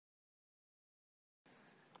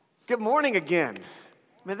Good morning again.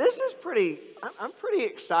 Man, this is I'm pretty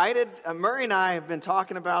excited. Murray and I have been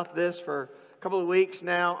talking about this for a couple of weeks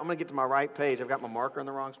now. I'm going to get to my right page. I've got my marker in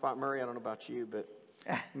the wrong spot, Murray. I don't know about you, but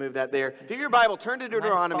move that there. If you have your Bible, turn to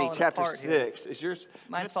Deuteronomy chapter 6. Is yours?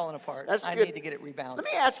 Mine's falling apart. That's I good. need to get it rebounded.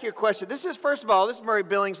 Let me ask you a question. First of all, this is Murray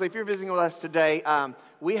Billingsley. If you're visiting with us today,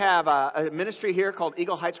 we have a ministry here called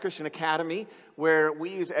Eagle Heights Christian Academy where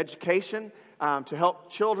we use education to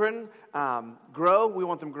help children grow. We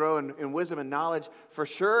want them to grow in wisdom and knowledge, for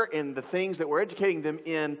sure, in the things that we're educating them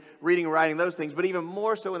in, reading and writing, those things, but even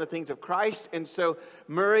more so in the things of Christ. And so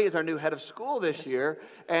Murray is our new head of school this year.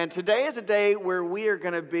 And today is a day where we are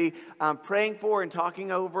going to be praying for and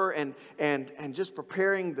talking over and just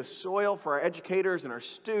preparing the soil for our educators and our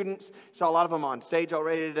students. Saw a lot of them on stage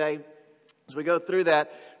already today as we go through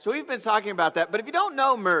that. So we've been talking about that. But if you don't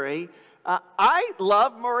know Murray, I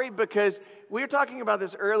love Murray because we were talking about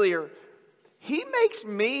this earlier. He makes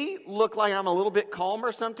me look like I'm a little bit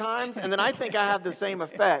calmer sometimes, and then I think I have the same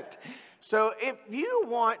effect. So if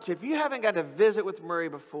you haven't got to visit with Murray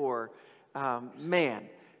before, man,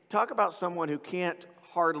 talk about someone who can't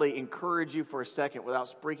hardly encourage you for a second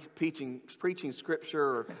without preaching scripture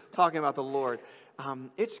or talking about the Lord.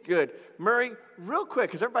 It's good. Murray, real quick,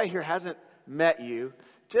 because everybody here hasn't met you,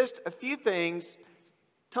 just a few things.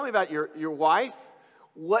 Tell me about your wife.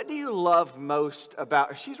 What do you love most about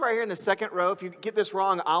her? She's right here in the second row. If you get this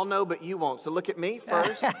wrong, I'll know, but you won't. So look at me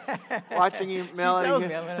first, watching you, Melody. She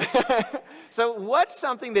tells me So what's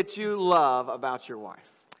something that you love about your wife?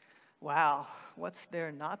 Wow, what's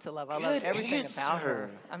there not to love? I love Good everything answer. about her.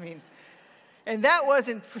 I mean, and that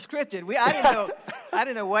wasn't scripted. I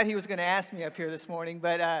didn't know what he was going to ask me up here this morning,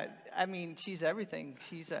 but I mean, she's everything.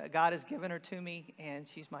 God has given her to me, and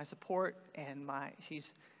she's my support, and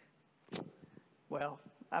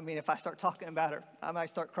if I start talking about her, I might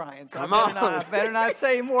start crying. So I better not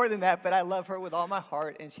say more than that, but I love her with all my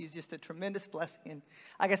heart, and she's just a tremendous blessing. And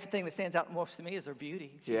I guess the thing that stands out most to me is her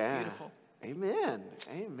beauty. She's beautiful. Amen.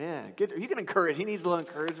 You can encourage. He needs a little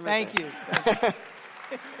encouragement. Thank you.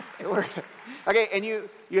 Okay, and you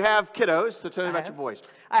have kiddos, so tell me about your boys.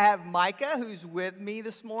 I have Micah, who's with me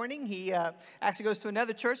this morning. He actually goes to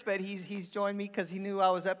another church, but he's joined me because he knew I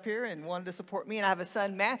was up here and wanted to support me. And I have a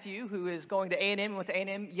son, Matthew, who is going to A&M. He went to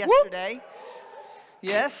A&M yesterday. Whoop.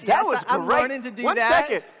 Yes, that was I'm great. learning to do that. 1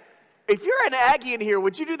 second. If you're an Aggie in here,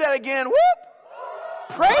 would you do that again?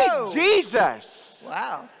 Whoop! Praise Jesus.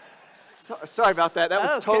 Wow. Sorry about that. That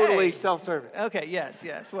was totally self-serving. Okay,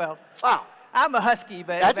 yes. Well, wow. I'm a Husky,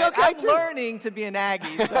 but I'm learning to be an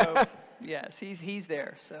Aggie. So, yes, he's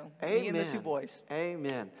there. So, Amen. Me and the two boys.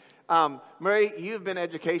 Amen. Murray, you've been in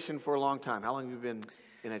education for a long time. How long have you been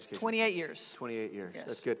in education? 28 years. 28 years. Yes.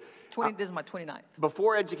 That's good. This is my 29th.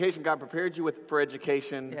 Before education, God prepared you for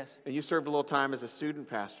education. Yes. And you served a little time as a student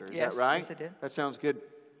pastor. Is Yes. that right? Yes, I did. That sounds good.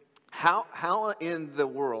 How in the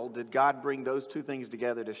world did God bring those two things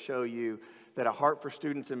together to show you that a heart for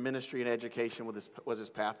students in ministry and education was his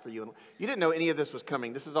path for you? You didn't know any of this was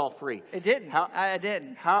coming. This is all free. It didn't. I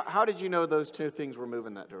didn't. How did you know those two things were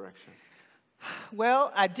moving that direction?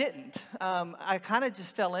 Well, I didn't. I kind of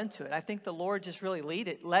just fell into it. I think the Lord just really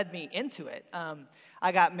led me into it.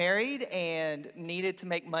 I got married and needed to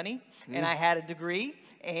make money, and I had a degree,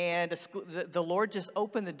 and the Lord just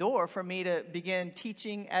opened the door for me to begin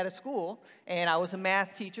teaching at a school. And I was a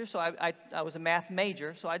math teacher, so I was a math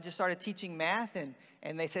major, so I just started teaching math,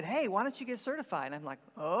 and they said, hey, why don't you get certified? And I'm like,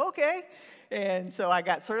 oh, okay. And so I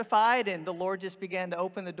got certified, and the Lord just began to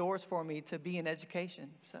open the doors for me to be in education.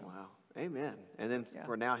 So. Wow. Amen. And then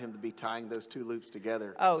for now him to be tying those two loops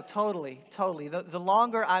together. Oh, totally. The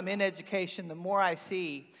longer I'm in education, the more I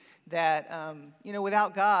see that,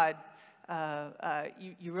 without God,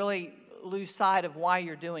 you really lose sight of why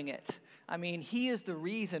you're doing it. I mean, he is the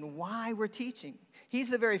reason why we're teaching. He's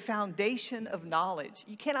the very foundation of knowledge.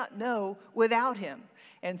 You cannot know without him.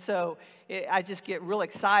 And so I just get real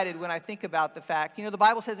excited when I think about the fact, the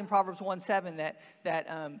Bible says in Proverbs 1:7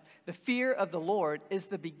 that the fear of the Lord is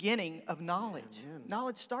the beginning of knowledge. Amen.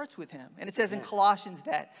 Knowledge starts with him. And it says in Colossians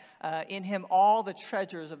that in him all the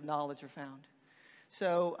treasures of knowledge are found.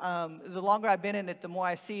 So the longer I've been in it, the more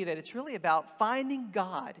I see that it's really about finding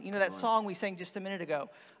God. That song we sang just a minute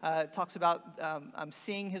ago talks about I'm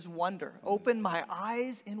seeing his wonder. Open my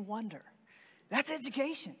eyes in wonder. That's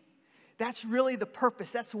education. That's really the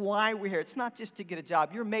purpose. That's why we're here. It's not just to get a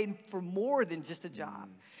job. You're made for more than just a job.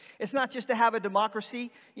 It's not just to have a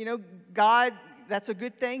democracy. God, that's a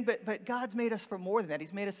good thing, but God's made us for more than that.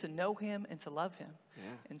 He's made us to know him and to love him. Yeah.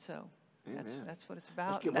 And so that's what it's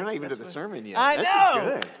about. We're not even to the sermon yet. I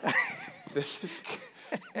know. This is good.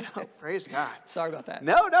 Praise God. Sorry about that.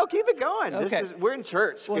 No, keep it going. Okay. We're in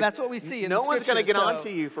church. Well, that's what we see in no the one's going to get scripture, on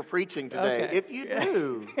to you for preaching today. Okay. If you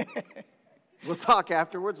do, we'll talk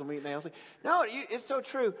afterwards. We'll meet in the LC. No, it's so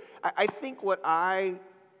true. I think what I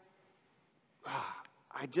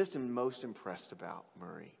just am most impressed about,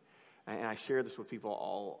 Murray, and I share this with people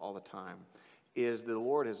all the time, is the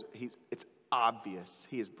Lord it's obvious.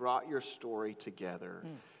 He has brought your story together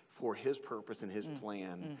for His purpose and His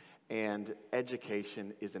plan. And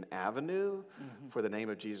education is an avenue for the name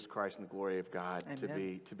of Jesus Christ and the glory of God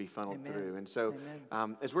to be funneled through. And so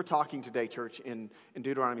as we're talking today, church, in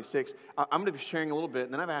Deuteronomy 6, I'm going to be sharing a little bit.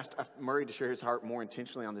 And then I've asked Murray to share his heart more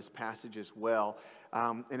intentionally on this passage as well.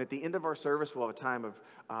 And at the end of our service, we'll have a time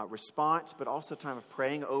of response, but also a time of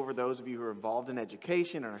praying over those of you who are involved in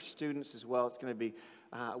education and our students as well. It's going to be,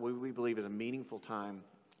 we believe, is a meaningful time.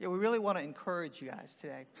 Yeah, we really want to encourage you guys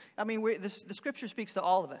today. I mean, the Scripture speaks to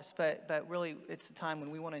all of us, but really it's a time when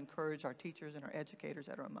we want to encourage our teachers and our educators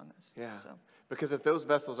that are among us. Yeah, so. Because if those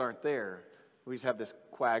vessels aren't there, we just have this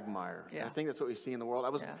quagmire. Yeah. And I think that's what we see in the world. I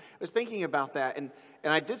was thinking about that, and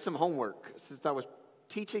I did some homework. Since I was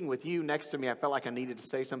teaching with you next to me, I felt like I needed to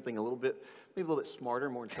say something maybe a little bit smarter,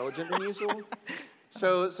 more intelligent than usual.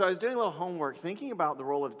 So I was doing a little homework, thinking about the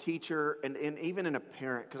role of a teacher and even in a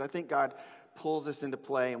parent, because I think God pulls this into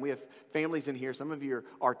play. And we have families in here. Some of you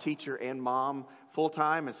are teacher and mom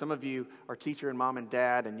full-time, and some of you are teacher and mom and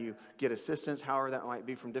dad, and you get assistance, however that might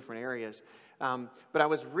be, from different areas. But I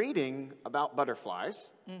was reading about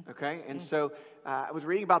butterflies, okay? And so I was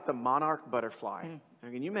reading about the monarch butterfly.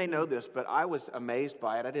 And you may know this, but I was amazed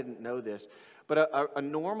by it. I didn't know this. But a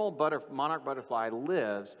normal monarch butterfly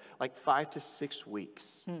lives like 5 to 6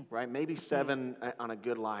 weeks, right? Maybe 7 on a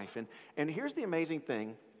good life. And here's the amazing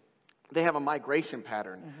thing. They have a migration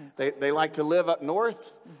pattern. They like to live up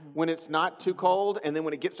north when it's not too cold, and then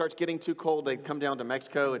when it starts getting too cold, they come down to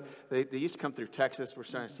Mexico. And they used to come through Texas. We're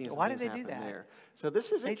starting to see some things happen there. So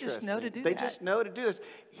this is interesting. They just know to do that. They just know to do this.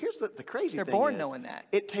 Here's the crazy thing. They're born knowing that.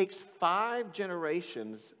 It takes 5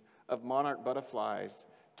 generations of monarch butterflies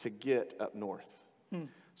to get up north.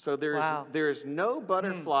 So there's no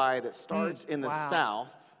butterfly that starts in the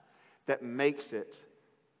south that makes it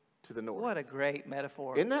to the north. What a great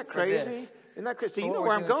metaphor. Isn't that crazy? Isn't that crazy? See, you know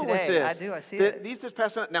where I'm going today. with this. I do. I see it. These just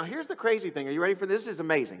passed on. Now, here's the crazy thing. Are you ready for this? This is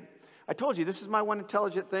amazing. I told you this is my one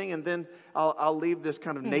intelligent thing, and then I'll leave this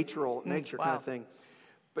kind of nature kind of thing.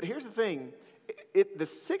 But here's the thing. The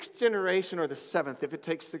 6th generation or the 7th, if it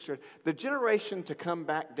takes 6 years, the generation to come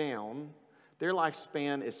back down, their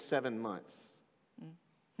lifespan is 7 months.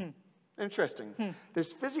 Interesting.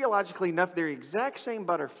 There's physiologically enough, they're the exact same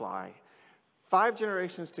butterfly. 5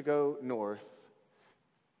 generations to go north,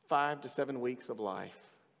 5 to 7 weeks of life.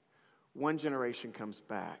 1 generation comes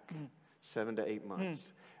back, 7 to 8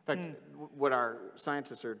 months. In fact, what our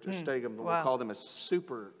scientists are studying them, we'll call them a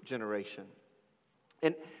super generation.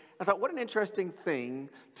 And I thought, what an interesting thing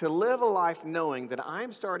to live a life knowing that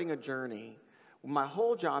I'm starting a journey. My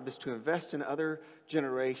whole job is to invest in other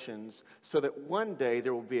generations so that one day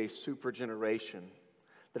there will be a super generation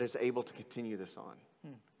that is able to continue this on.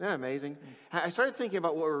 Isn't that amazing? I started thinking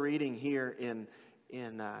about what we're reading here in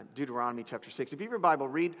Deuteronomy chapter 6. If you have your Bible,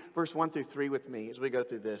 read verse 1 through 3 with me as we go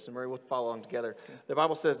through this, and we'll follow along together. Okay. The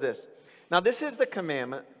Bible says this. Now this is the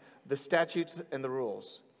commandment, the statutes, and the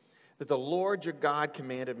rules that the Lord your God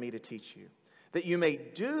commanded me to teach you, that you may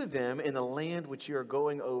do them in the land which you are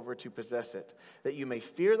going over to possess it, that you may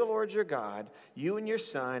fear the Lord your God, you and your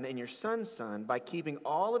son and your son's son, by keeping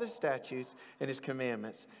all of his statutes and his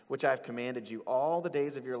commandments, which I have commanded you all the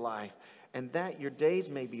days of your life, and that your days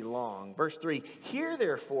may be long. Verse 3, hear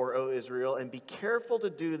therefore, O Israel, and be careful to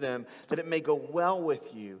do them, that it may go well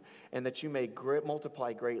with you, and that you may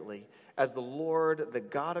multiply greatly, as the Lord, the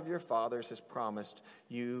God of your fathers, has promised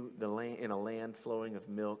you in a land flowing of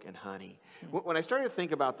milk and honey. When I started to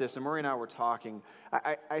think about this, and Murray and I were talking,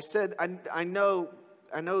 I said, I know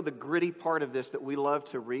the gritty part of this that we love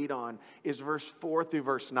to read on is verse 4 through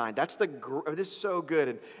verse 9. This is so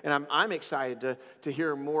good, and I'm excited to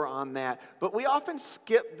hear more on that. But we often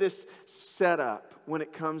skip this setup when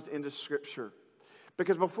it comes into Scripture.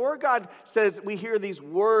 Because before God says we hear these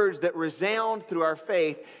words that resound through our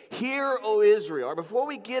faith, hear, O Israel, or before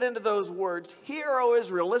we get into those words, hear, O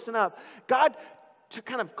Israel, listen up, God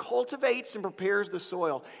kind of cultivates and prepares the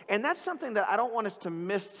soil. And that's something that I don't want us to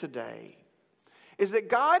miss today. Is that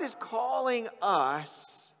God is calling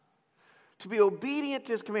us to be obedient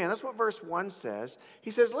to his command. That's what verse 1 says. He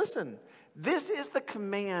says, listen, this is the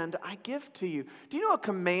command I give to you. Do you know a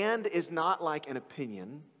command is not like an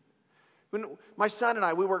opinion? When my son and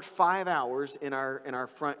I, we worked 5 hours in our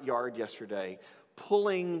front yard yesterday,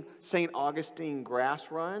 pulling St. Augustine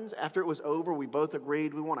grass runs. After it was over, we both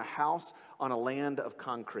agreed we want a house on a land of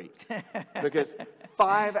concrete. Because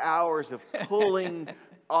 5 hours of pulling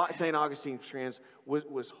St. Augustine strands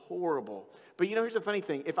was horrible. But you know, here's the funny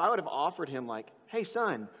thing. If I would have offered him like, hey,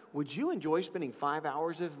 son, would you enjoy spending 5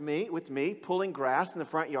 hours with me pulling grass in the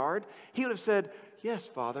front yard? He would have said, yes,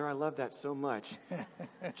 Father, I love that so much.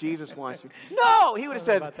 Jesus wants me. No, he would have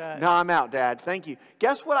said, no, I'm out, Dad. Thank you.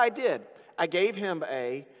 Guess what I did? I gave him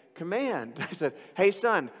a command. I said, hey,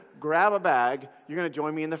 son, grab a bag. You're going to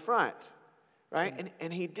join me in the front. Right?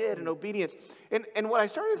 And he did in obedience. And what I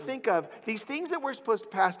started to think of, these things that we're supposed to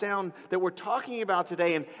pass down, that we're talking about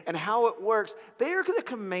today and how it works, they are the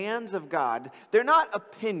commands of God. They're not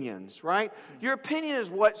opinions, right? Your opinion is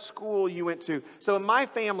what school you went to. So in my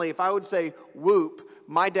family, if I would say whoop,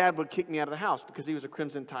 my dad would kick me out of the house because he was a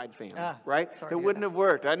Crimson Tide fan, right? It wouldn't have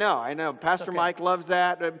worked. I know. Pastor Mike loves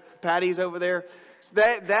that. Patty's over there. So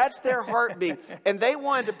that's their heartbeat. And they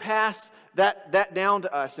wanted to pass that down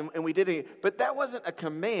to us, and we did it. But that wasn't a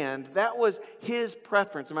command. That was his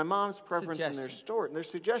preference and my mom's preference and their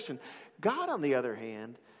suggestion. God, on the other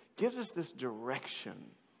hand, gives us this direction.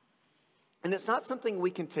 And it's not something we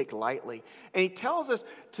can take lightly. And he tells us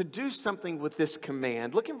to do something with this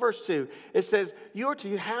command. Look in verse 2. It says, you are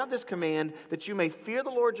to have this command that you may fear the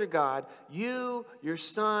Lord your God, you, your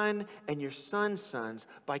son, and your son's sons,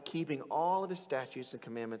 by keeping all of his statutes and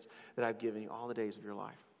commandments that I've given you all the days of your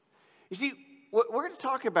life. You see, what we're going to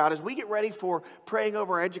talk about as we get ready for praying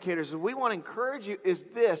over our educators, and we want to encourage you, is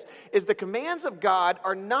the commands of God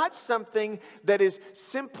are not something that is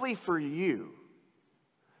simply for you.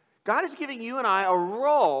 God is giving you and I a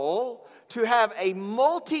role to have a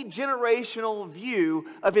multi-generational view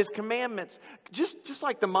of his commandments, just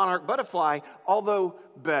like the monarch butterfly, although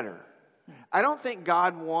better. I don't think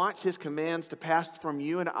God wants his commands to pass from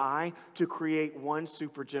you and I to create one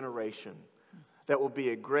super generation that will be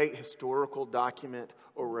a great historical document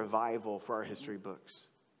or revival for our history books.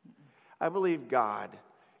 I believe God,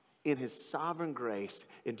 in his sovereign grace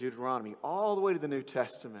in Deuteronomy, all the way to the New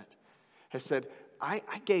Testament, has said,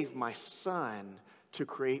 I gave my son to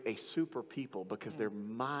create a super people because they're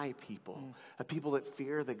my people, a people that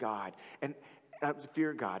fear God.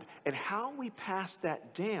 And how we pass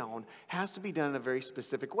that down has to be done in a very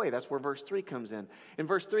specific way. That's where verse 3 comes in. In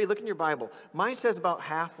verse 3, look in your Bible. Mine says about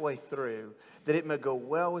halfway through that it may go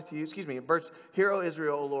well with you. Hear, O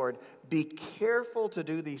Israel, O Lord, be careful to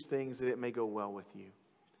do these things that it may go well with you.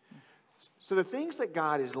 So the things that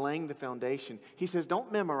God is laying the foundation, he says,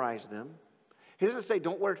 don't memorize them. He doesn't say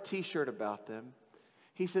don't wear a t-shirt about them.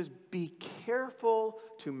 He says be careful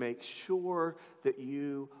to make sure that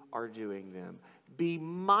you are doing them. Be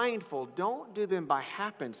mindful. Don't do them by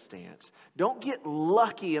happenstance. Don't get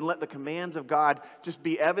lucky and let the commands of God just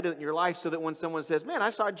be evident in your life so that when someone says, man, I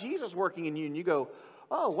saw Jesus working in you, and you go,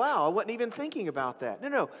 oh, wow, I wasn't even thinking about that.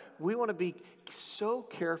 No. We want to be so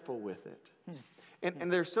careful with it.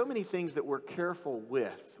 And there's so many things that we're careful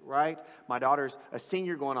with, right? My daughter's a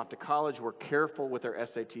senior going off to college. We're careful with our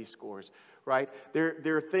SAT scores, right? There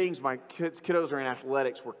are things, my kiddos are in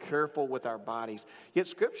athletics. We're careful with our bodies. Yet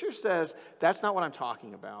Scripture says that's not what I'm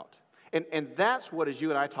talking about. And that's what, as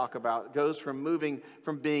you and I talk about, goes from moving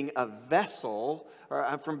from being a vessel,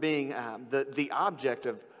 or from being the object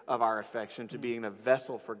of our affection to being a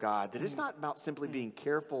vessel for God. That it's not about simply being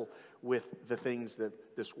careful with the things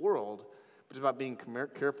that this world, it's about being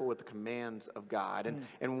careful with the commands of God.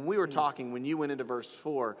 And when we were talking, when you went into verse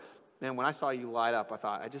 4, man, when I saw you light up, I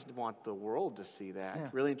thought, I just want the world to see that,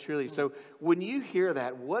 really and truly. So when you hear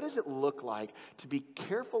that, what does it look like to be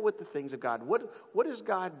careful with the things of God? What does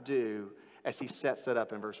God do as he sets it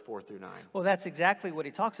up in verse 4 through 9? Well, that's exactly what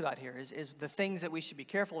he talks about here, is the things that we should be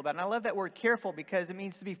careful about. And I love that word careful because it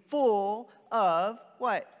means to be full of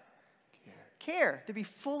what? Care, to be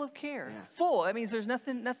full of care. Yeah. Full, that means there's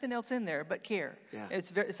nothing else in there but care. Yeah.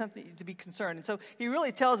 It's something to be concerned. And so he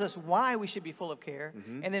really tells us why we should be full of care,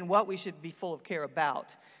 and then what we should be full of care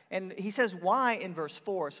about. And he says why in verse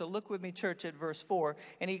 4. So look with me, church, at verse 4,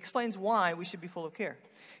 and he explains why we should be full of care.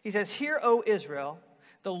 He says, "Hear, O Israel,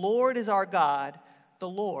 the Lord is our God, the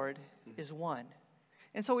Lord is one."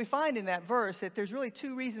 And so we find in that verse that there's really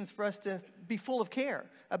two reasons for us to be full of care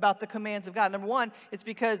about the commands of God. Number one, it's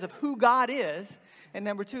because of who God is. And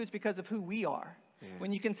number two, it's because of who we are. Yeah.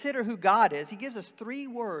 When you consider who God is, he gives us three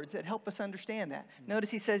words that help us understand that.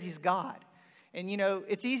 Notice he says he's God. And,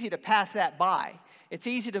 it's easy to pass that by. It's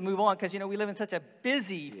easy to move on because, we live in such a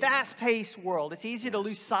busy, fast-paced world. It's easy to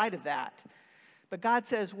lose sight of that. But God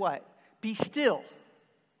says what? Be still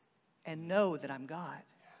and know that I'm God,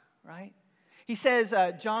 right? He says,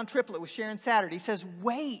 John Triplett was sharing Saturday, he says,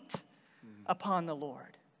 wait upon the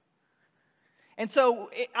Lord. And so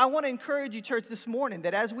I want to encourage you, church, this morning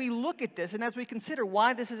that as we look at this and as we consider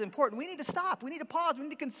why this is important, we need to stop. We need to pause. We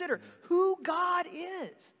need to consider who God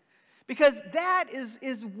is. Because that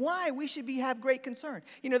is why we should have great concern.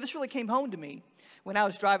 You know, this really came home to me when I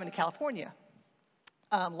was driving to California.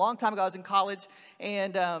 A long time ago, I was in college,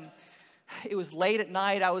 and it was late at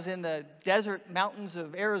night. I was in the desert mountains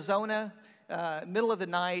of Arizona, middle of the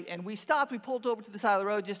night, and we stopped. We pulled over to the side of the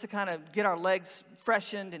road just to kind of get our legs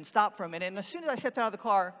freshened and stop for a minute. And as soon as I stepped out of the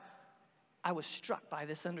car, I was struck by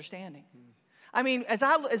this understanding. I mean, as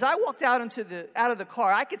I walked out of the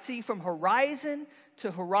car, I could see from horizon to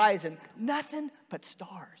horizon nothing but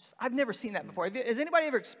stars. I've never seen that before. Has anybody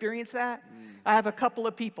ever experienced that? I have a couple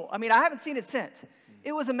of people. I mean, I haven't seen it since.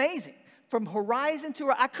 It was amazing. From horizon to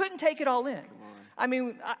horizon, I couldn't take it all in. I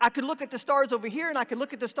mean, I could look at the stars over here, and I could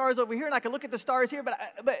look at the stars over here, and I could look at the stars here, but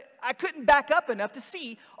I couldn't back up enough to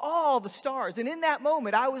see all the stars. And in that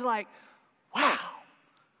moment, I was like, wow,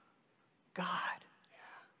 God,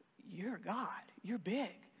 you're God. You're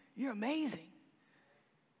big. You're amazing.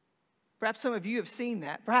 Perhaps some of you have seen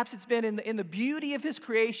that. Perhaps it's been in the beauty of his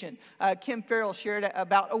creation. Kim Farrell shared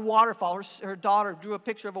about a waterfall. Her daughter drew a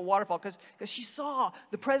picture of a waterfall because she saw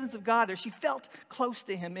the presence of God there. She felt close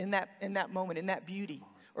to him in that moment, in that beauty,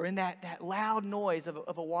 or in that loud noise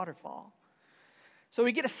of a waterfall. So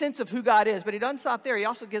we get a sense of who God is, but he doesn't stop there. He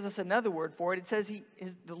also gives us another word for it. It says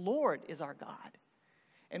the Lord is our God.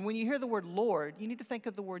 And when you hear the word Lord, you need to think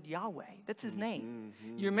of the word Yahweh. That's his name.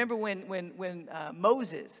 You remember when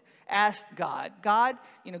Moses asked God, God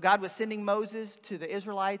was sending Moses to the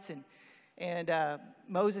Israelites, and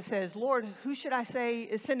Moses says, Lord, who should I say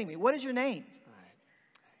is sending me? What is your name? Right.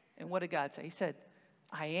 And what did God say? He said,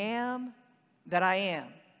 I am that I am.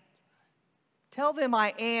 Tell them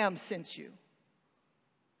I am sent you.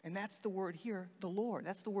 And that's the word here, the Lord.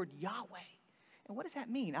 That's the word Yahweh. And what does that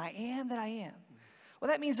mean? I am that I am. Well,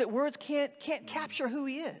 that means that words can't capture who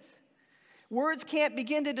he is. Words can't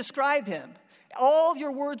begin to describe him. All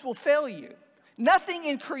your words will fail you. Nothing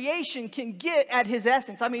in creation can get at his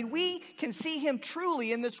essence. I mean, we can see him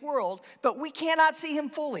truly in this world, but we cannot see him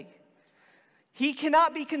fully. He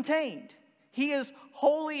cannot be contained. He is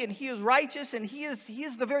holy and he is righteous and he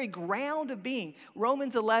is the very ground of being.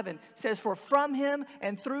 Romans 11 says, for from him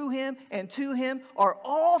and through him and to him are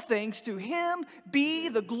all things. To him be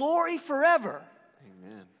the glory forever.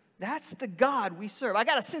 Amen. That's the God we serve. I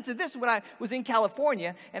got a sense of this when I was in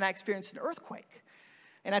California and I experienced an earthquake.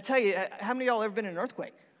 And I tell you, how many of y'all ever been in an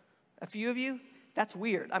earthquake? A few of you? That's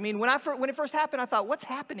weird. I mean, when it first happened, I thought, what's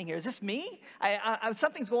happening here? Is this me?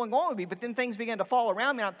 Something's going on with me. But then things began to fall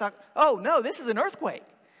around me, and I thought, oh, no, this is an earthquake.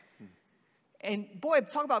 And boy,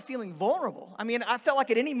 talk about feeling vulnerable. I mean, I felt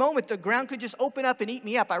like at any moment the ground could just open up and eat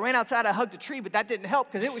me up. I ran outside, I hugged a tree, but that didn't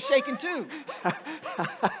help because it was shaking too.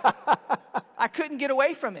 I couldn't get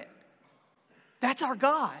away from it. That's our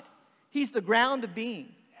God. He's the ground of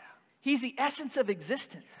being. He's the essence of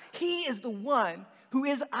existence. He is the one who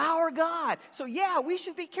is our God. So yeah, we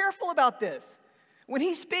should be careful about this. When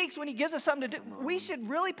he speaks, when he gives us something to do, we should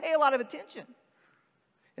really pay a lot of attention.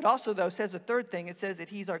 It also, though, says the third thing. It says that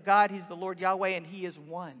he's our God, he's the Lord Yahweh, and he is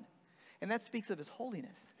one. And that speaks of his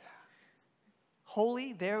holiness.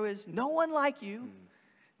 Holy, there is no one like you.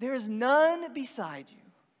 There is none beside you.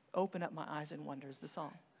 Open up my eyes and wonder is the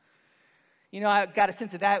song. You know, I got a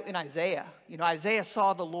sense of that in Isaiah. You know, Isaiah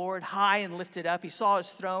saw the Lord high and lifted up. He saw his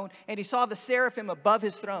throne, and he saw the seraphim above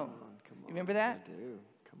his throne. Come on, you remember that? I do.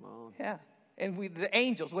 Come on. Yeah. And the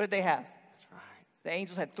angels, what did they have? That's right. The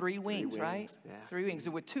angels had three wings, right? Yeah. 3 wings.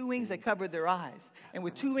 And with 2 wings, they covered their eyes. And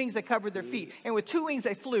with 2 wings, they covered their feet. And with 2 wings,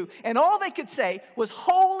 they flew. And all they could say was,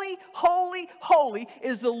 holy, holy, holy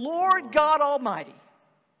is the Lord God Almighty.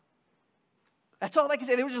 That's all they could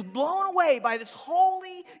say. They were just blown away by this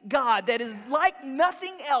holy God that is like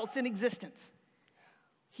nothing else in existence.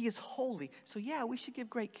 He is holy. So yeah, we should give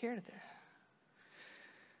great care to this.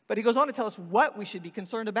 But he goes on to tell us what we should be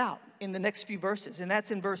concerned about in the next few verses. And that's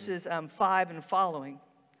in verses 5 and following.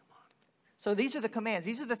 So these are the commands.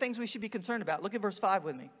 These are the things we should be concerned about. Look at verse 5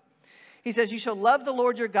 with me. He says, you shall love the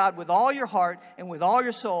Lord your God with all your heart and with all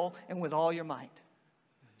your soul and with all your might.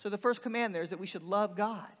 So the first command there is that we should love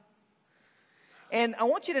God. And I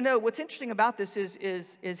want you to know what's interesting about this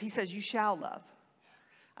is he says you shall love.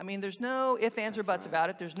 I mean, there's no ifs, ands, or buts about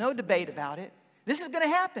it. There's no debate about it. This is going to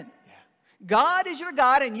happen. God is your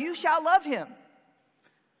God, and you shall love him.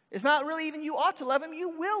 It's not really even you ought to love him. You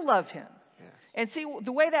will love him. Yes. And see,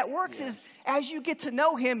 the way that works is as you get to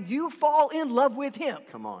know him, you fall in love with him.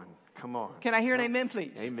 Come on. Come on. Can I hear an amen,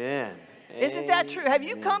 please? Amen. Isn't that true? Have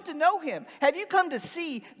you come to know him? Have you come to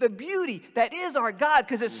see the beauty that is our God?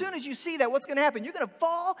 Because as soon as you see that, what's going to happen? You're going to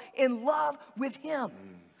fall in love with him.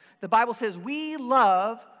 The Bible says we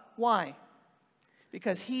love, why?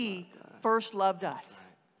 Because he first loved us.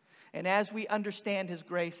 And as we understand his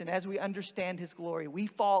grace and as we understand his glory, we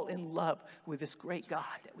fall in love with this great God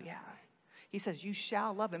that we have. He says, you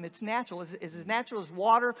shall love him. It's natural. It's as natural as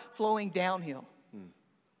water flowing downhill.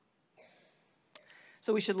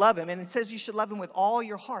 So we should love him. And it says you should love him with all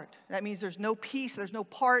your heart. That means there's no piece, there's no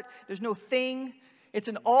part, there's no thing. It's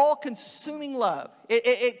an all-consuming love.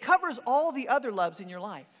 It covers all the other loves in your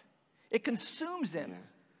life. It consumes them.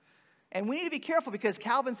 And we need to be careful because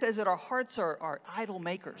Calvin says that our hearts are idol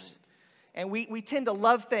makers. And we tend to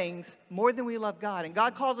love things more than we love God. And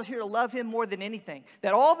God calls us here to love him more than anything.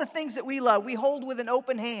 That all the things that we love, we hold with an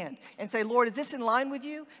open hand and say, Lord, is this in line with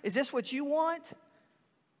you? Is this what you want?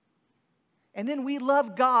 And then we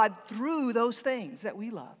love God through those things that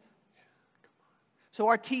we love. So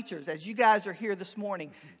our teachers, as you guys are here this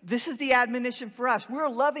morning, this is the admonition for us. We're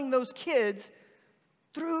loving those kids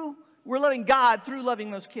we're loving God through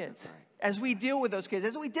loving those kids. As we deal with those kids,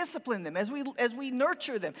 as we discipline them, as we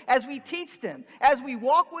nurture them, as we teach them, as we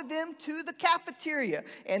walk with them to the cafeteria.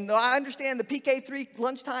 And I understand the PK3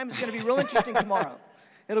 lunchtime is going to be real interesting tomorrow.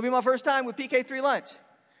 It'll be my first time with PK3 lunch.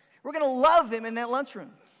 We're going to love them in that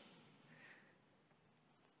lunchroom.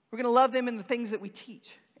 We're going to love them in the things that we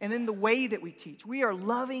teach and in the way that we teach. We are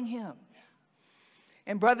loving him.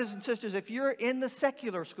 And brothers and sisters, if you're in the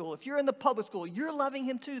secular school, if you're in the public school, you're loving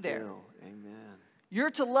him too there. Amen. You're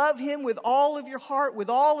to love him with all of your heart, with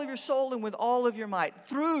all of your soul, and with all of your might.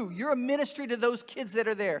 Through your ministry to those kids that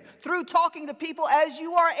are there. Through talking to people as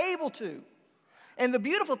you are able to. And the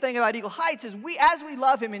beautiful thing about Eagle Heights is as we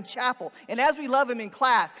love him in chapel, and as we love him in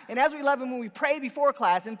class, and as we love him when we pray before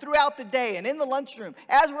class, and throughout the day, and in the lunchroom,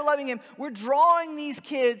 as we're loving him, we're drawing these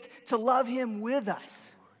kids to love him with us.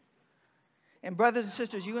 And brothers and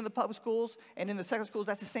sisters, you in the public schools and in the secular schools,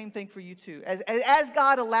 that's the same thing for you too. As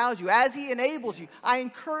God allows you, as he enables you, I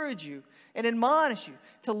encourage you and admonish you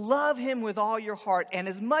to love him with all your heart. And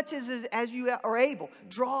as much as you are able,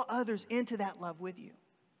 draw others into that love with you.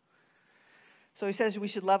 So he says we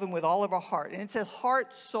should love him with all of our heart. And it says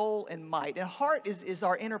heart, soul, and might. And heart is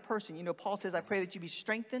our inner person. You know, Paul says, I pray that you be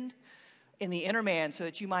strengthened in the inner man so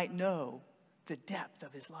that you might know the depth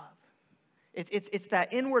of his love. It's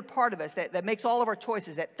that inward part of us that makes all of our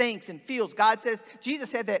choices, that thinks and feels. Jesus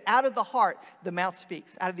said that out of the heart, the mouth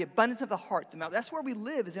speaks. Out of the abundance of the heart, the mouth. That's where we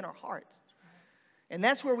live, is in our hearts. And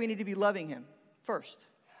that's where we need to be loving him first.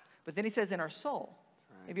 But then he says in our soul.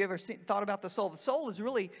 Have you ever thought about the soul? The soul is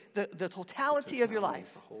really the totality of your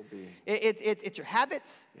life. The whole being. It's your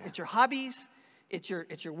habits, it's your hobbies, it's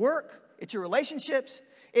your work, it's your relationships.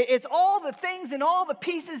 It's all the things and all the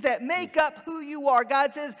pieces that make up who you are.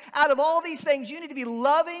 God says, out of all these things, you need to be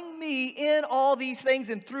loving me in all these things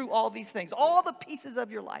and through all these things. All the pieces of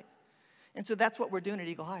your life. And so that's what we're doing at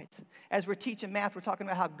Eagle Heights. As we're teaching math, we're talking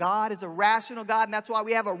about how God is a rational God, and that's why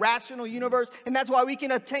we have a rational universe, and that's why we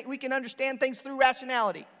can understand things through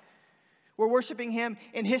rationality. We're worshiping him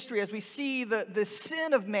in history as we see the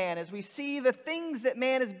sin of man, as we see the things that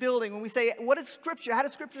man is building. When we say, what is Scripture? How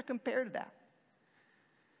does Scripture compare to that?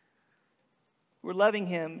 We're loving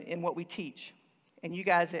him in what we teach. And you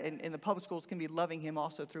guys in the public schools can be loving him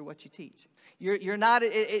also through what you teach. You're not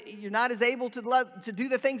as able to do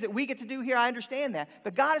the things that we get to do here. I understand that.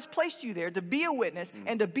 But God has placed you there to be a witness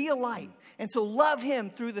and to be a light. And so love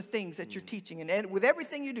him through the things that you're teaching. And with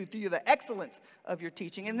everything you do, through the excellence of your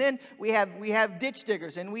teaching. And then we have ditch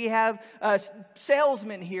diggers, and we have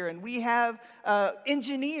salesmen here, and we have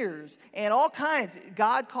engineers, and all kinds.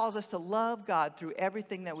 God calls us to love God through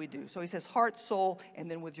everything that we do. So he says heart, soul,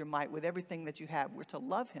 and then with your might, with everything that you have. We're to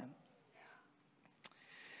love him.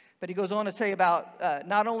 But he goes on to tell you about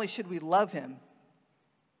not only should we love him,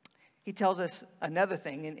 he tells us another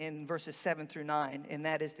thing in verses 7 through 9, and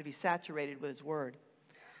that is to be saturated with his word.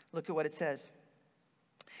 Look at what it says.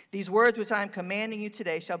 These words which I am commanding you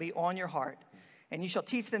today shall be on your heart, and you shall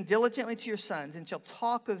teach them diligently to your sons, and shall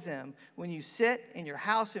talk of them when you sit in your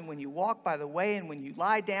house, and when you walk by the way, and when you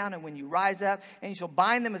lie down, and when you rise up. And you shall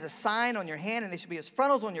bind them as a sign on your hand, and they shall be as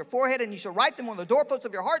frontals on your forehead, and you shall write them on the doorposts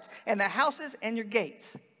of your hearts, and the houses and your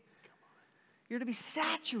gates. You're to be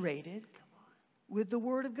saturated with the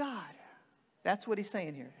Word of God. That's what he's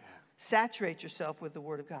saying here. Saturate yourself with the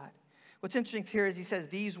Word of God. What's interesting here is he says,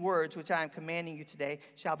 these words which I am commanding you today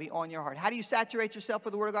shall be on your heart. How do you saturate yourself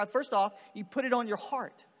with the Word of God? First off, you put it on your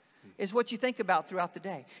heart. It's what you think about throughout the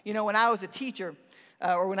day. You know, when I was a teacher,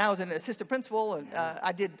 or when I was an assistant principal,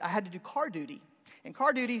 I had to do car duty. And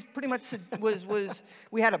car duty pretty much was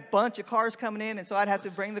we had a bunch of cars coming in, and so I'd have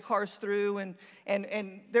to bring the cars through, and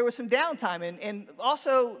there was some downtime, and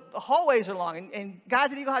also the hallways are long, and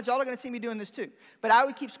guys at Eagle Heights, y'all are going to see me doing this too. But I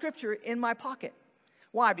would keep Scripture in my pocket.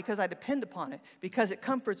 Why? Because I depend upon it, because it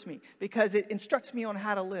comforts me, because it instructs me on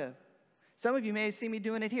how to live. Some of you may have seen me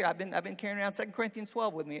doing it here. I've been carrying around 2 Corinthians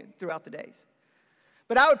 12 with me throughout the days.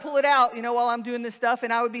 But I would pull it out, while I'm doing this stuff,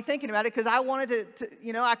 and I would be thinking about it because I wanted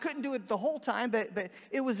to, I couldn't do it the whole time, but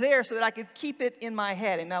it was there so that I could keep it in my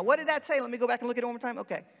head. And now, what did that say? Let me go back and look at it one more time.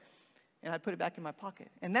 Okay. And I'd put it back in my pocket.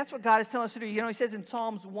 And that's what God is telling us to do. He says in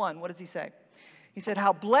Psalms 1, what does he say? He said,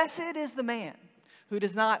 how blessed is the man who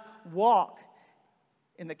does not walk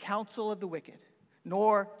in the counsel of the wicked,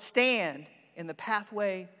 nor stand in the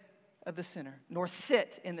pathway of the sinner, nor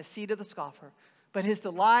sit in the seat of the scoffer, but his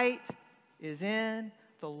delight is in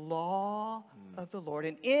the law of the Lord.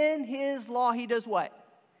 And in his law, he does what?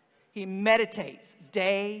 He meditates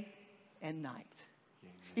day and night.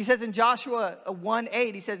 Amen. He says in Joshua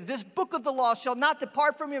 1:8, he says, this book of the law shall not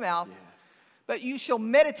depart from your mouth, but you shall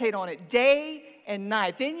meditate on it day and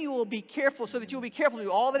night. Then you will be careful, so that you will be careful to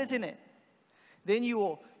do all that is in it. Then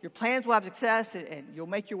your plans will have success, and you'll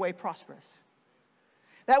make your way prosperous.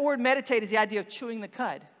 That word meditate is the idea of chewing the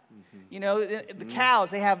cud. Mm-hmm. The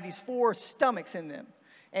cows, they have these 4 stomachs in them.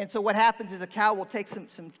 And so what happens is a cow will take some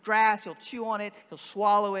grass, he'll chew on it, he'll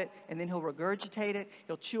swallow it, and then he'll regurgitate it.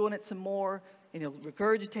 He'll chew on it some more, and he'll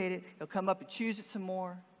regurgitate it. He'll come up and chews it some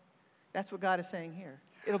more. That's what God is saying here.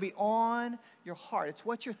 It'll be on your heart. It's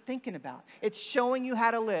what you're thinking about. It's showing you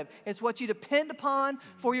how to live. It's what you depend upon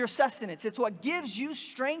for your sustenance. It's what gives you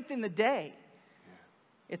strength in the day.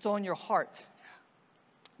 It's on your heart.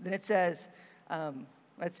 Then it says,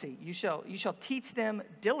 let's see, you shall teach them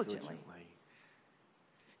diligently.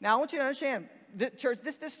 Now, I want you to understand, church,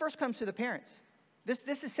 this first comes to the parents.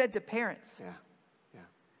 This is said to parents. Yeah.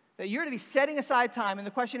 That you're to be setting aside time, and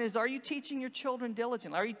the question is, are you teaching your children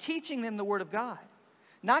diligently? Are you teaching them the Word of God?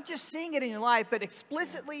 Not just seeing it in your life, but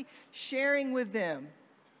explicitly sharing with them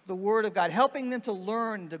the Word of God, helping them to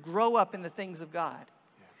learn, to grow up in the things of God.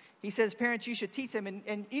 Yeah. He says, parents, you should teach them,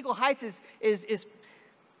 and Eagle Heights is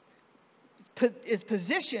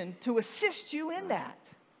positioned to assist you in that.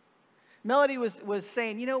 Melody was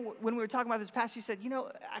saying, when we were talking about this past, she said,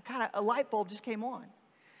 a light bulb just came on.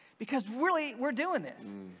 Because really, we're doing this.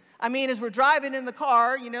 I mean, as we're driving in the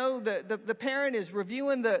car, the parent is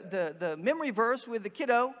reviewing the memory verse with the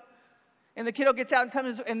kiddo. And the kiddo gets out and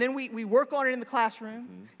comes, and then we work on it in the classroom.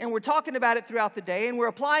 Mm-hmm. And we're talking about it throughout the day. And we're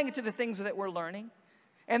applying it to the things that we're learning.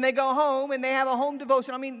 And they go home, and they have a home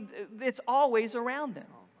devotion. I mean, it's always around them.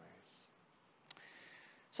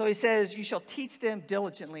 So he says, you shall teach them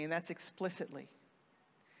diligently, and that's explicitly.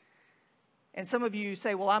 And some of you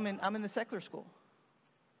say, well, I'm in the secular school,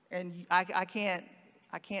 and I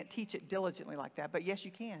can't teach it diligently like that. But yes,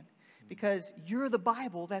 you can, because you're the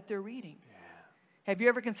Bible that they're reading. Yeah. Have you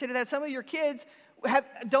ever considered that? Some of your kids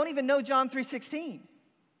don't even know John 3:16.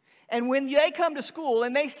 And when they come to school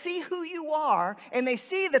and they see who you are, and they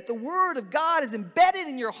see that the Word of God is embedded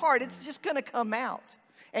in your heart, it's just going to come out.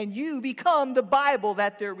 And you become the Bible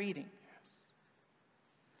that they're reading. Yes.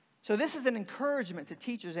 So this is an encouragement to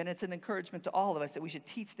teachers, and it's an encouragement to all of us that we should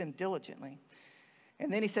teach them diligently. And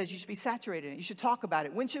then he says you should be saturated in it. You should talk about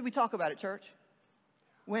it. When should we talk about it, church?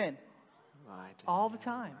 When? All the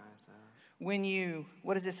time. When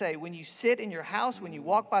what does it say? When you sit in your house, when you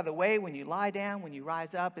walk by the way, when you lie down, when you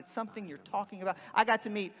rise up, it's something you're talking about. I got to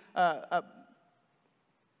meet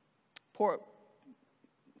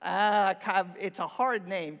it's a hard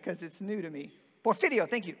name because it's new to me. Porfirio,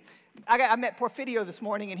 thank you. I met Porfirio this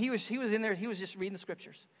morning, and he was in there. He was just reading the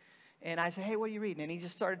scriptures. And I said, hey, what are you reading? And he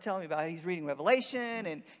just started telling me about it. He's reading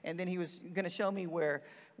Revelation, and then he was going to show me where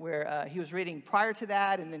he was reading prior to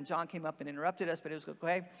that, and then John came up and interrupted us, but it was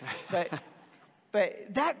okay. But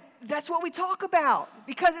that's what we talk about,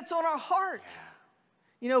 because it's on our heart.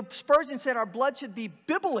 Spurgeon said our blood should be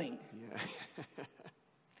bibbling. Yeah.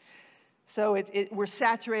 So we're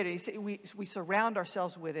saturated. We surround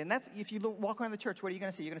ourselves with it. And that's, if you walk around the church, what are you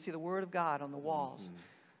going to see? You're going to see the Word of God on the walls. Mm-hmm.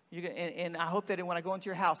 And I hope that when I go into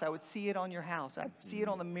your house, I would see it on your house. I'd see it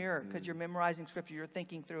on the mirror, because you're memorizing Scripture. You're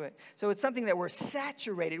thinking through it. So it's something that we're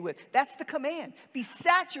saturated with. That's the command. Be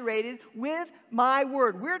saturated with my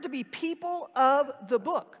Word. We're to be people of the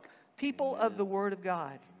book, people of the Word of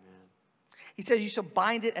God. Amen. He says you shall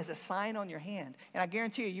bind it as a sign on your hand. And I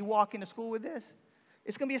guarantee you walk into school with this,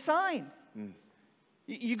 it's going to be a sign.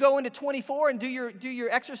 You go into 24 and do your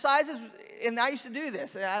exercises, and I used to do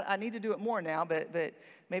this. I need to do it more now, but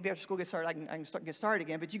maybe after school gets started, I can get started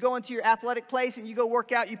again. But you go into your athletic place and you go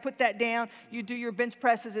work out, you put that down, you do your bench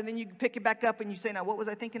presses, and then you pick it back up and you say, now what was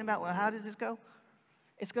I thinking about? Well, how does this go?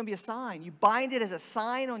 It's going to be a sign. You bind it as a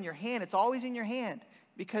sign on your hand. It's always in your hand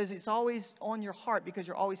because it's always on your heart because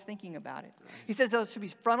you're always thinking about it. Right. He says there should be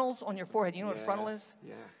frontals on your forehead. You know what a frontal is?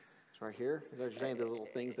 Yeah. Right here? They're saying those little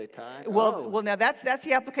things they tie? Well, now that's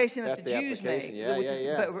the application that the Jews make.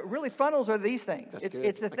 Yeah. But really, frontals are these things.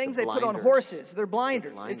 It's the like things the they put on horses. They're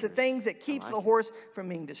blinders. It's the things that keeps like the horse from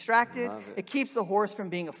being distracted. It keeps the horse from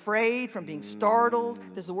being afraid, from being startled.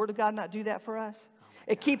 Does the Word of God not do that for us?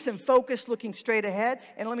 It keeps him focused, looking straight ahead.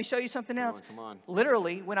 And let me show you something else. Come on.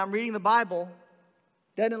 Literally, when I'm reading the Bible,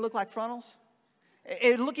 doesn't it look like frontals?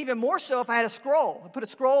 It would look even more so if I had a scroll. I put a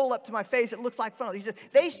scroll up to my face, it looks like frontal. He said,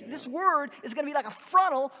 this word is going to be like a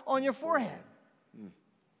frontal on your forehead.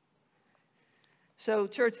 So,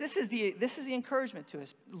 church, this is the encouragement to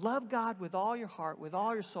us. Love God with all your heart, with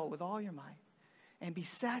all your soul, with all your might, and be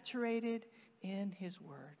saturated in His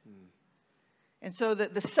Word. And so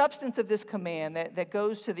the substance of this command that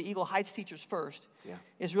goes to the Eagle Heights teachers first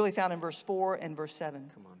is really found in verse 4 and verse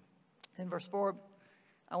 7. Come on. In verse 4,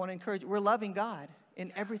 I want to encourage you. We're loving God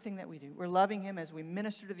in everything that we do. We're loving Him as we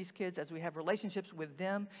minister to these kids, as we have relationships with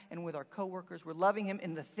them and with our coworkers. We're loving Him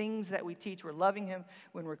in the things that we teach. We're loving Him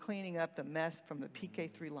when we're cleaning up the mess from the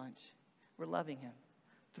PK3 lunch. We're loving Him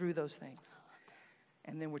through those things.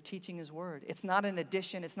 And then we're teaching His Word. It's not an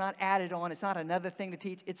addition. It's not added on. It's not another thing to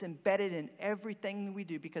teach. It's embedded in everything we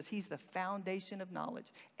do because He's the foundation of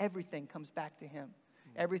knowledge. Everything comes back to Him.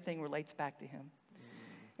 Everything relates back to Him.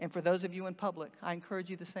 And for those of you in public, I encourage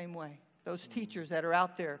you the same way. Those teachers that are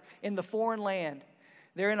out there in the foreign land,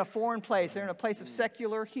 they're in a foreign place. They're in a place of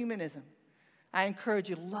secular humanism. I encourage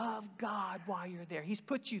you, love God while you're there. He's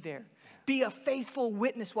put you there. Be a faithful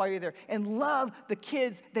witness while you're there. And love the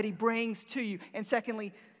kids that He brings to you. And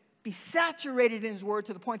secondly, be saturated in His Word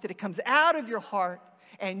to the point that it comes out of your heart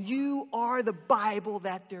and you are the Bible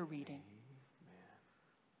that they're reading.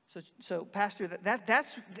 So Pastor,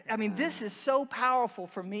 this is so powerful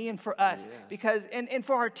for me and for us because, and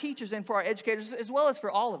for our teachers and for our educators as well as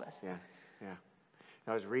for all of us. Yeah.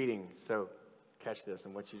 I was reading, so catch this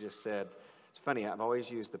and what you just said. It's funny, I've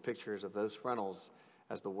always used the pictures of those frontals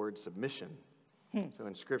as the word submission. So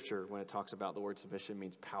in Scripture, when it talks about the word submission, it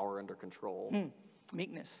means power under control.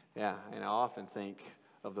 Meekness. Yeah, and I often think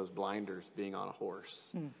of those blinders being on a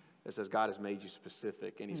horse. It says God has made you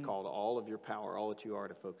specific, and He's called all of your power, all that you are,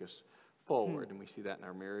 to focus forward. And we see that in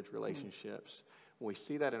our marriage relationships. When we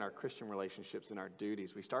see that in our Christian relationships and our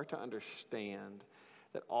duties, we start to understand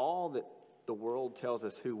that all that the world tells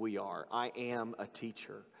us who we are. I am a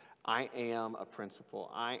teacher. I am a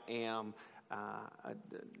principal. I am a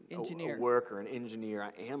worker, an engineer.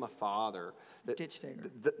 I am a father. Ditch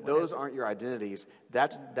digger. Those aren't your identities.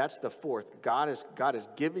 That's the fourth. God has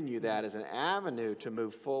given you that as an avenue to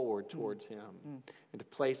move forward towards Him and to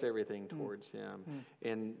place everything towards Him.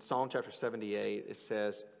 In Psalm chapter 78, it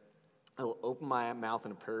says, "I will open my mouth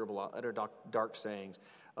in a parable. I'll utter dark sayings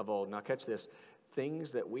of old." Now catch this.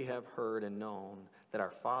 Things that we have heard and known that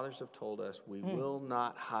our fathers have told us, we will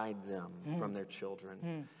not hide them from their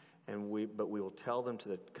children. But we will tell them to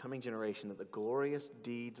the coming generation that the glorious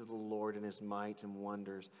deeds of the Lord and His might and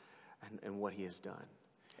wonders and what He has done.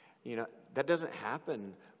 You know, that doesn't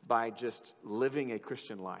happen by just living a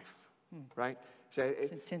Christian life, right? So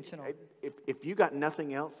it's intentional. If you got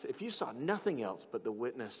nothing else, if you saw nothing else but the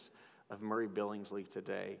witness of Murray Billingsley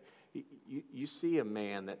today, you see a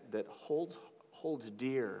man that holds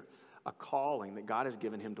dear a calling that God has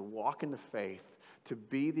given him to walk in the faith, to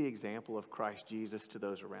be the example of Christ Jesus to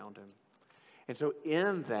those around him. And so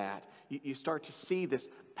in that, you start to see this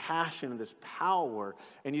passion, this power,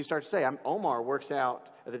 and you start to say, Omar works out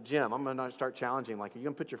at the gym. I'm going to start challenging, like, are you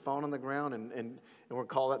going to put your phone on the ground and we're going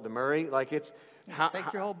to call that the Murray? Like, it's,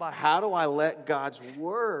 take your whole body. How do I let God's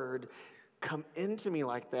Word come into me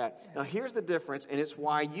like that? Now, here's the difference, and it's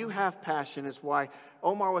why you have passion. It's why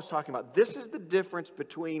Omar was talking about. This is the difference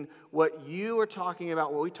between what you are talking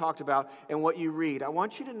about, what we talked about, and what you read. I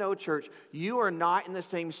want you to know, church, you are not in the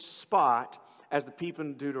same spot as the people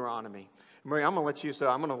in Deuteronomy. Murray, I'm going to let you, so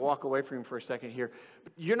I'm going to walk away from you for a second here.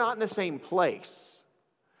 But you're not in the same place.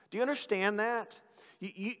 Do you understand that?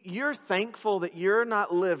 You're thankful that you're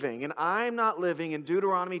not living, and I'm not living in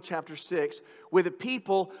Deuteronomy chapter 6 with a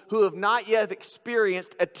people who have not yet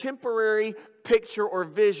experienced a temporary picture or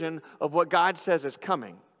vision of what God says is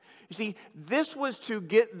coming. You see, this was to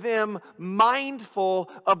get them mindful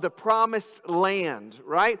of the promised land,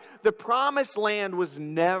 right? The promised land was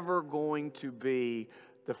never going to be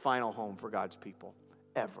the final home for God's people,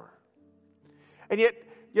 ever. And yet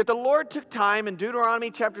the Lord took time in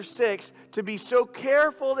Deuteronomy chapter 6 to be so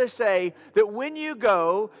careful to say that when you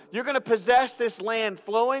go, you're going to possess this land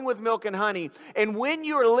flowing with milk and honey. And when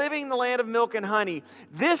you are living in the land of milk and honey,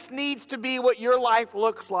 this needs to be what your life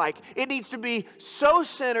looks like. It needs to be so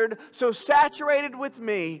centered, so saturated with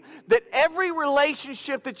me, that every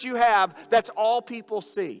relationship that you have, that's all people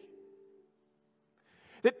see.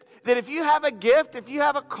 That if you have a gift, if you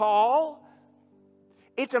have a call,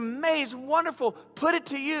 it's amazing, wonderful, put it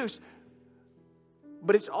to use.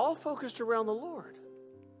 But it's all focused around the Lord.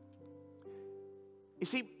 You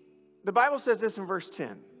see, the Bible says this in verse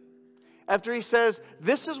 10. After he says,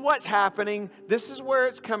 this is what's happening, this is where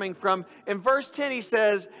it's coming from. In verse 10 he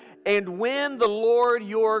says, and when the Lord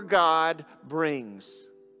your God brings.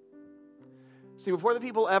 See, before the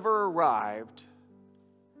people ever arrived,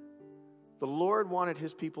 the Lord wanted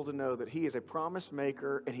his people to know that he is a promise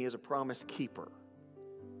maker and he is a promise keeper.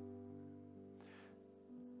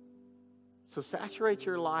 So saturate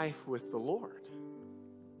your life with the Lord.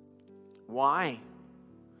 Why?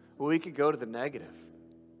 Well, we could go to the negative.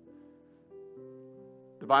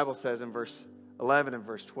 The Bible says in verse 11 and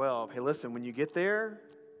verse 12, hey, listen, when you get there,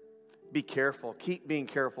 be careful. Keep being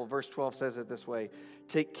careful. Verse 12 says it this way,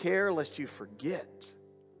 take care lest you forget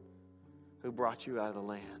who brought you out of the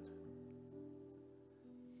land.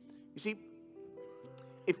 You see,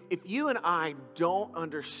 if you and I don't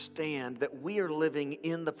understand that we are living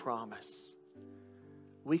in the promise,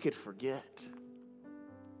 we could forget.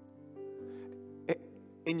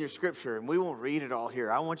 In your scripture, and we won't read it all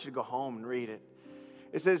here. I want you to go home and read it.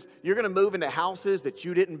 It says, you're going to move into houses that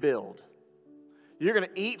you didn't build. You're going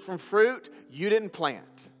to eat from fruit you didn't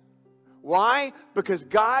plant. Why? Because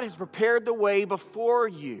God has prepared the way before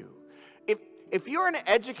you. If you're an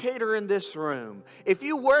educator in this room, if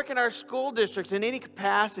you work in our school districts in any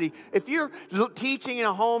capacity, if you're teaching in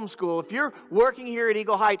a homeschool, if you're working here at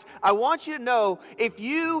Eagle Heights, I want you to know, if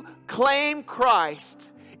you claim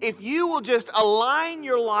Christ, if you will just align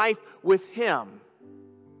your life with Him.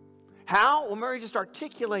 How? Well, Murray just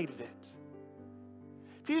articulated it.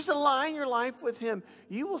 If you just align your life with Him,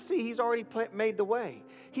 you will see He's already made the way.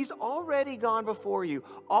 He's already gone before you.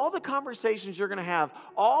 All the conversations you're going to have,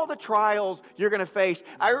 all the trials you're going to face.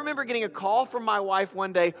 I remember getting a call from my wife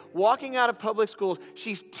one day, walking out of public school.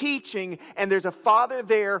 She's teaching, and there's a father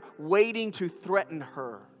there waiting to threaten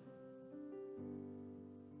her.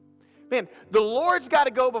 Man, the Lord's got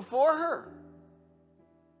to go before her.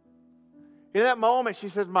 In that moment, she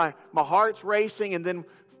says, my heart's racing, and then,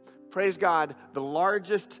 praise God, the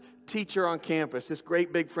largest teacher on campus, this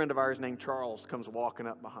great big friend of ours named Charles, comes walking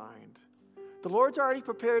up behind. The Lord's already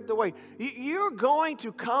prepared the way. You're going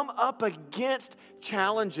to come up against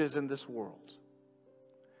challenges in this world.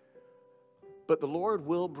 But the Lord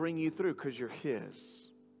will bring you through because you're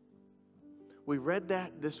His. We read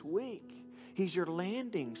that this week. He's your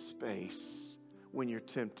landing space when you're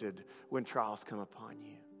tempted, when trials come upon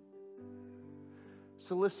you.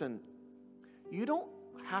 So listen, you don't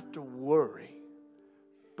have to worry,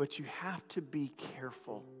 but you have to be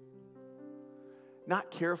careful.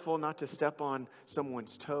 Not careful not to step on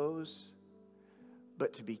someone's toes,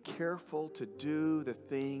 but to be careful to do the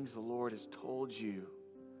things the Lord has told you,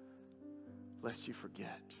 lest you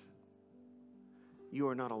forget. You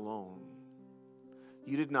are not alone.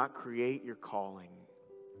 You did not create your calling.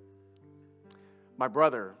 My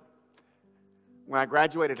brother, when I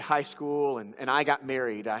graduated high school and I got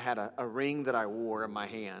married, I had a ring that I wore in my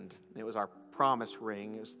hand. It was our promise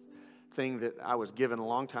ring. It was a thing that I was given a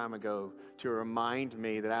long time ago to remind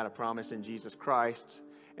me that I had a promise in Jesus Christ,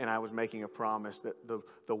 and I was making a promise that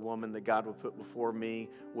the woman that God would put before me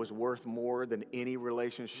was worth more than any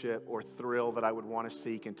relationship or thrill that I would want to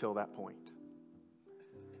seek until that point.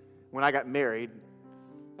 When I got married,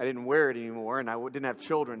 I didn't wear it anymore, and I didn't have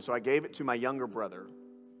children, so I gave it to my younger brother.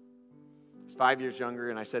 He's 5 years younger,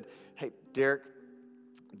 and I said, hey, Derek,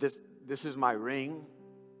 this is my ring,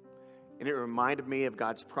 and it reminded me of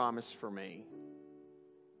God's promise for me.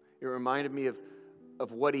 It reminded me of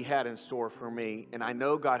what He had in store for me, and I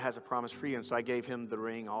know God has a promise for you, and so I gave him the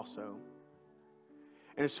ring also.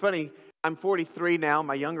 And it's funny, I'm 43 now,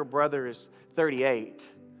 my younger brother is 38,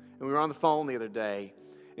 and we were on the phone the other day,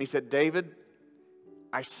 and he said, David,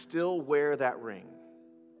 I still wear that ring.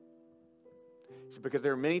 He said, because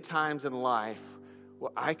there are many times in life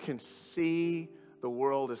where I can see the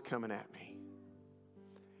world is coming at me.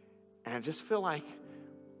 And I just feel like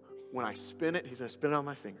when I spin it, he said, spin it on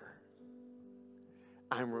my finger.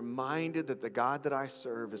 I'm reminded that the God that I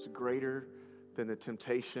serve is greater than the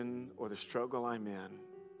temptation or the struggle I'm in.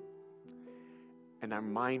 And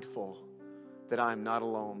I'm mindful that I'm not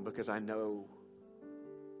alone, because I know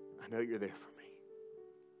you're there for me.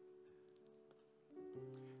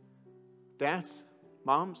 Dads,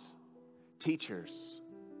 moms, teachers,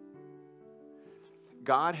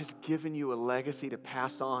 God has given you a legacy to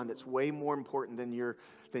pass on that's way more important than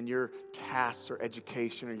your tasks or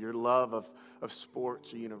education or your love of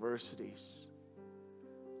sports or universities.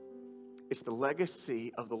 It's the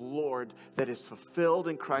legacy of the Lord that is fulfilled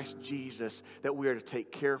in Christ Jesus that we are to take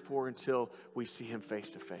care for until we see Him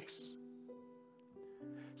face to face.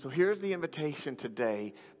 So here's the invitation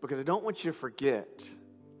today, because I don't want you to forget.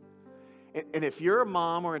 And if you're a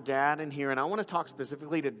mom or a dad in here, and I want to talk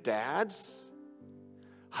specifically to dads,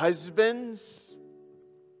 husbands,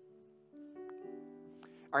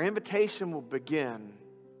 our invitation will begin.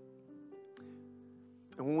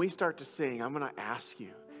 And when we start to sing, I'm going to ask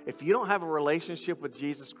you, if you don't have a relationship with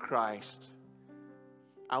Jesus Christ,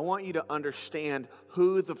 I want you to understand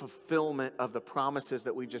who the fulfillment of the promises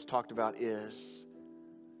that we just talked about is.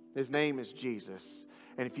 His name is Jesus.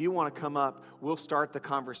 And if you want to come up, we'll start the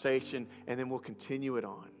conversation and then we'll continue it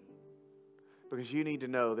on. Because you need to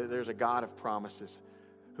know that there's a God of promises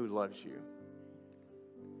who loves you.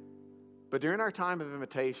 But during our time of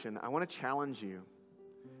invitation, I want to challenge you.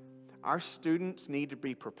 Our students need to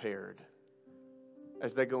be prepared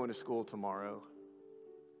as they go into school tomorrow.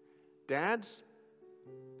 Dads,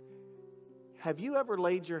 have you ever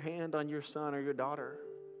laid your hand on your son or your daughter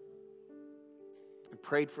and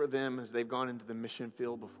prayed for them as they've gone into the mission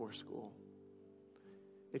field before school?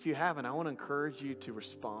 If you haven't, I want to encourage you to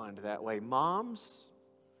respond that way. Moms,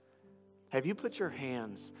 have you put your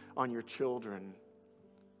hands on your children?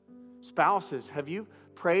 Spouses, have you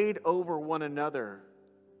prayed over one another?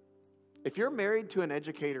 If you're married to an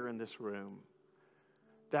educator in this room,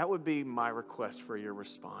 that would be my request for your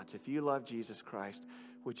response. If you love Jesus Christ,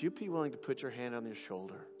 would you be willing to put your hand on their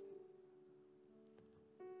shoulder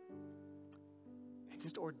and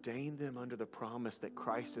just ordain them under the promise that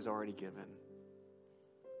Christ has already given?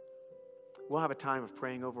 We'll have a time of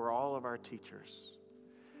praying over all of our teachers.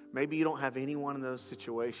 Maybe you don't have anyone in those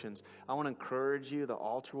situations. I want to encourage you, the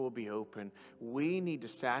altar will be open. We need to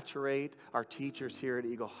saturate our teachers here at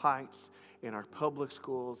Eagle Heights, in our public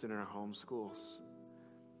schools, and in our home schools.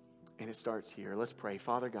 And it starts here. Let's pray.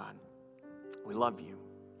 Father God, we love you.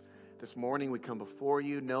 This morning we come before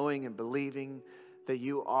you knowing and believing that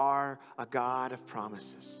you are a God of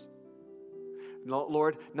promises.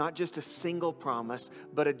 Lord, not just a single promise,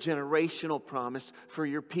 but a generational promise for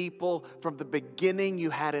your people. From the beginning, you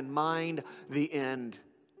had in mind the end.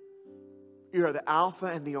 You are the Alpha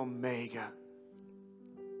and the Omega.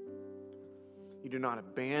 You do not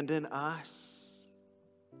abandon us.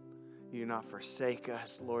 You do not forsake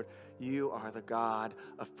us, Lord. You are the God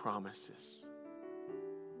of promises.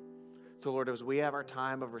 So, Lord, as we have our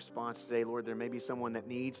time of response today, Lord, there may be someone that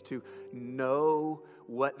needs to know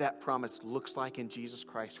what that promise looks like in Jesus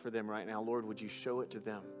Christ for them right now. Lord, would you show it to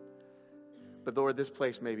them? But, Lord, this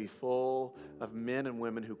place may be full of men and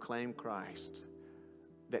women who claim Christ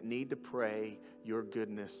that need to pray your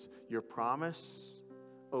goodness, your promise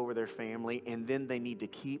over their family, and then they need to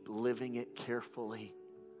keep living it carefully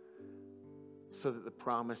so that the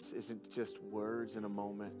promise isn't just words in a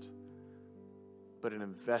moment, but an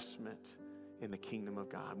investment in the kingdom of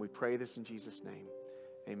God. We pray this in Jesus' name.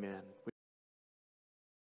 Amen.